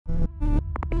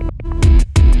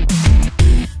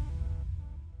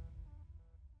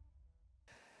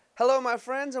Hello my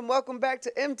friends and welcome back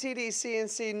to MTD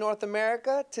CNC North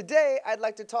America. Today I'd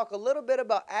like to talk a little bit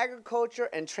about agriculture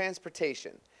and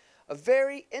transportation. A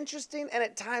very interesting and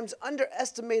at times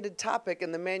underestimated topic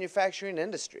in the manufacturing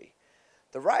industry.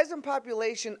 The rising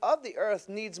population of the earth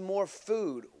needs more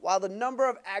food while the number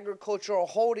of agricultural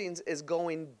holdings is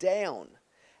going down.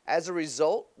 As a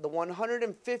result, the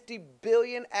 150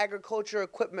 billion agriculture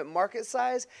equipment market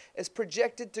size is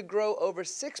projected to grow over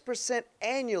 6%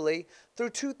 annually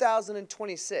through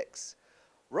 2026.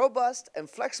 Robust and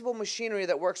flexible machinery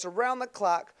that works around the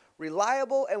clock,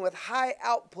 reliable and with high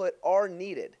output are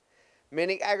needed.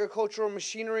 Many agricultural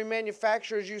machinery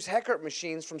manufacturers use Heckert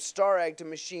machines from Starrag to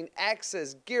machine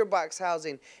axes, gearbox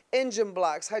housing, engine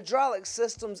blocks, hydraulic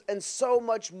systems, and so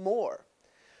much more.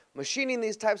 Machining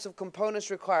these types of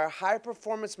components require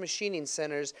high-performance machining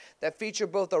centers that feature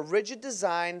both a rigid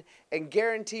design and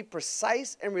guarantee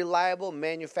precise and reliable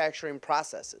manufacturing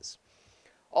processes.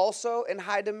 Also in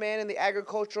high demand in the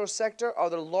agricultural sector are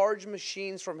the large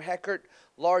machines from Heckert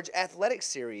Large Athletic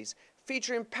Series,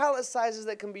 featuring pallet sizes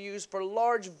that can be used for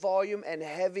large volume and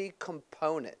heavy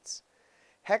components.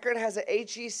 Heckert has a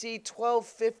HEC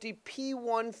 1250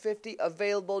 P150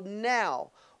 available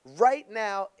now, right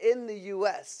now in the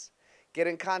U.S. Get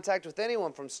in contact with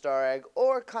anyone from Starrag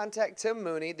or contact Tim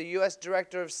Mooney, the U.S.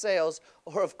 Director of Sales,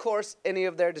 or of course any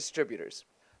of their distributors.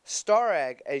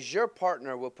 Starrag as your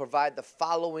partner will provide the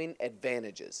following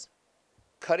advantages: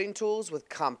 cutting tools with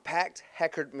compact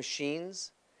Heckert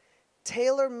machines,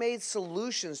 tailor-made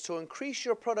solutions to increase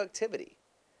your productivity,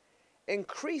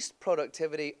 increased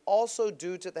productivity also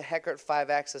due to the Heckert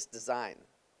 5-axis design,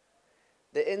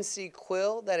 the NC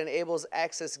quill that enables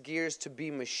axis gears to be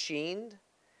machined,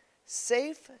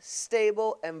 safe,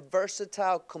 stable, and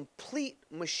versatile complete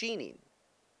machining.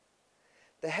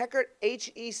 The Heckert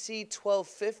HEC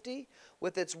 1250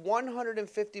 with its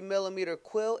 150 millimeter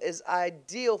quill is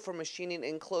ideal for machining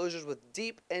enclosures with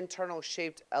deep internal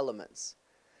shaped elements.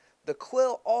 The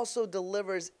quill also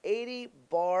delivers 80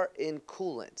 bar in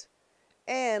coolant.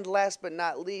 And last but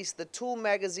not least, the tool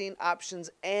magazine options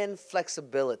and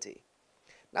flexibility.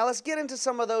 Now let's get into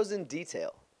some of those in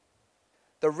detail.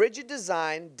 The rigid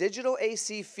design, digital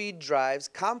AC feed drives,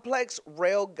 complex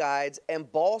rail guides, and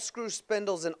ball screw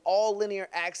spindles in all linear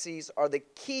axes are the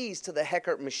keys to the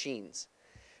Heckert machines.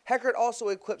 Heckert also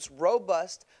equips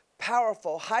robust,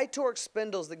 powerful, high-torque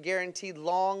spindles that guarantee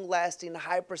long-lasting,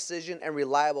 high-precision, and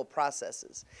reliable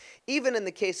processes, even in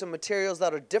the case of materials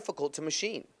that are difficult to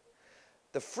machine.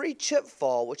 The free chip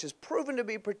fall, which is proven to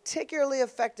be particularly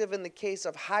effective in the case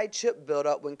of high chip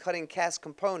buildup when cutting cast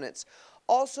components,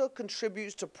 also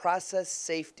contributes to process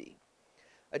safety.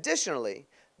 Additionally,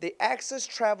 the axis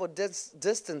travel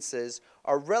distances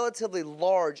are relatively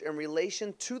large in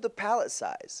relation to the pallet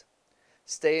size.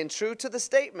 Staying true to the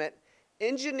statement,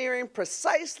 engineering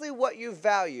precisely what you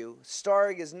value,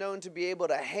 Starrag is known to be able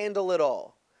to handle it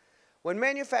all. When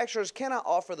manufacturers cannot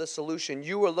offer the solution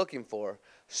you are looking for,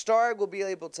 Starrag will be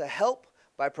able to help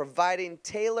by providing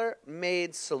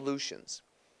tailor-made solutions.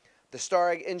 The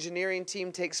Starrag engineering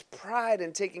team takes pride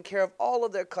in taking care of all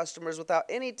of their customers without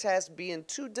any task being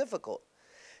too difficult.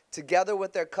 Together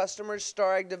with their customers,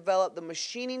 Starrag developed the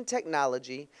machining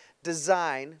technology,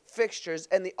 design, fixtures,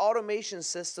 and the automation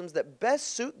systems that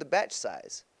best suit the batch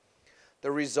size. The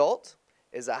result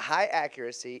is a high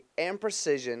accuracy and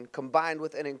precision combined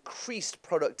with an increased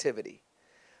productivity.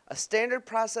 A standard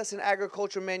process in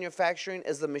agriculture manufacturing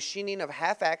is the machining of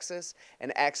half-axis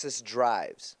and axis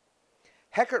drives.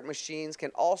 Heckert machines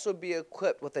can also be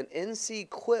equipped with an NC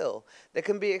quill that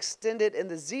can be extended in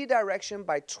the Z direction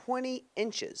by 20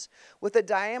 inches with a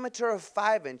diameter of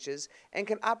 5 inches and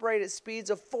can operate at speeds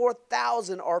of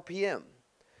 4,000 RPM.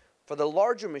 For the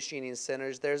larger machining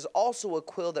centers, there's also a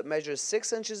quill that measures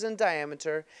 6 inches in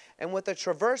diameter and with a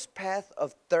traverse path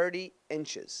of 30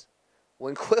 inches.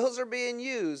 When quills are being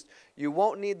used, you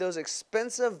won't need those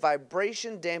expensive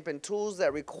vibration-dampened tools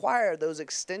that require those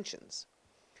extensions.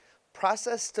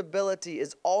 Process stability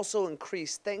is also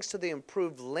increased thanks to the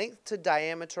improved length to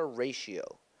diameter ratio.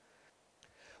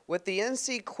 With the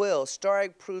NC quill,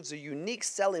 Starrag proves a unique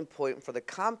selling point for the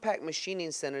compact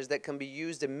machining centers that can be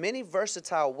used in many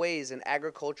versatile ways in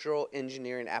agricultural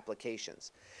engineering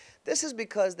applications. This is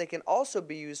because they can also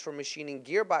be used for machining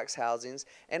gearbox housings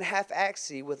and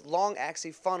half-axis with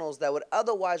long-axis funnels that would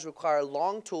otherwise require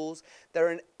long tools that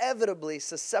are inevitably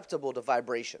susceptible to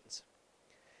vibrations.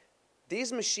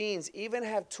 These machines even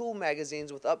have tool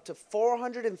magazines with up to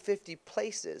 450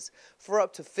 places for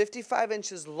up to 55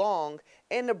 inches long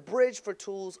and a bridge for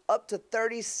tools up to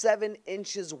 37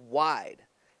 inches wide.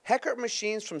 Heckert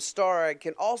machines from Starrag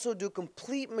can also do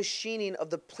complete machining of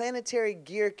the planetary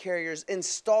gear carriers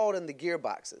installed in the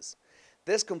gearboxes.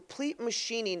 This complete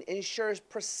machining ensures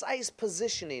precise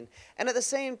positioning and at the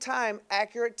same time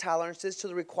accurate tolerances to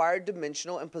the required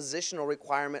dimensional and positional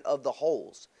requirement of the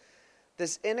holes.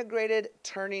 This integrated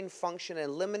turning function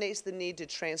eliminates the need to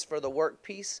transfer the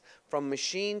workpiece from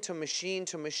machine to machine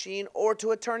to machine or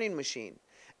to a turning machine.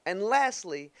 And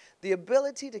lastly, the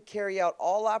ability to carry out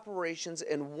all operations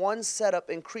in one setup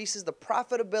increases the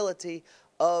profitability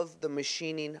of the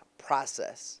machining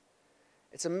process.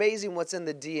 It's amazing what's in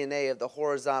the DNA of the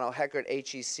horizontal Heckert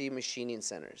HEC machining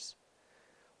centers.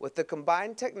 With the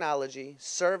combined technology,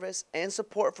 service, and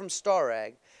support from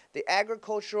Starrag, the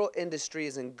agricultural industry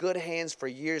is in good hands for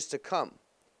years to come,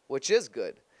 which is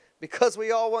good because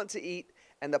we all want to eat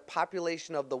and the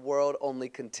population of the world only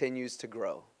continues to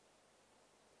grow.